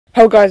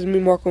Hello guys, me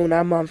Marco, and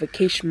I'm on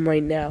vacation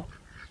right now,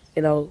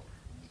 and I'll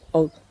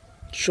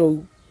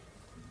show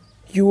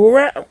you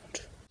around.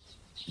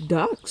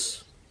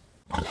 Ducks,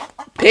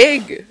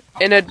 pig,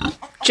 and a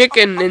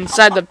chicken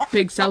inside the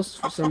pig's house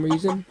for some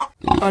reason.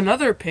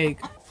 Another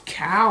pig,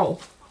 cow,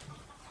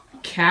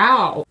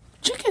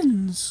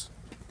 chickens,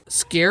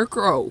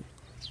 scarecrow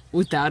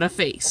without a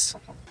face,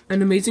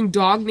 an amazing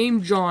dog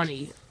named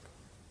Johnny.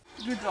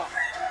 Good dog,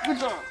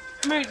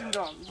 amazing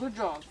dog, good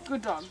dog,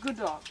 good dog,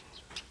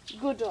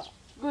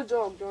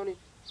 Johnny.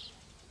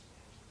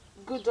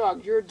 Good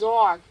dog, you're a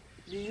dog.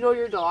 Did you know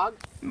you're a dog?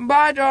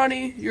 Bye,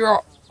 Johnny. You're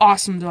an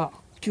awesome dog.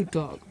 Cute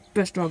dog.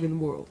 Best dog in the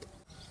world.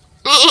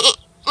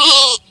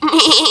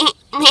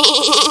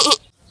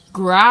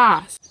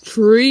 Grass.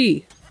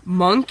 Tree.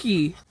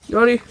 Monkey.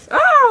 Johnny.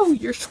 Ow!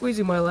 You're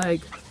squeezing my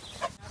leg.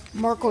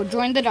 Marco,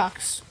 join the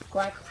ducks.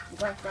 Quack.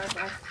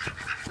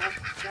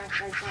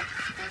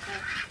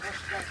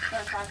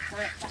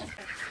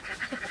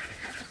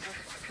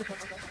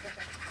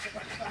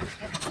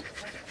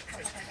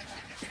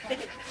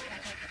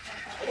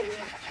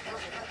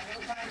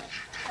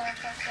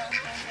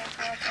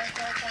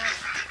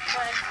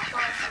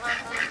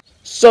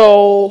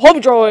 So, hope you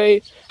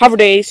enjoy. Have a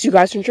day. See you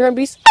guys from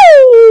Peace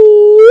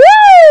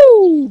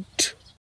out.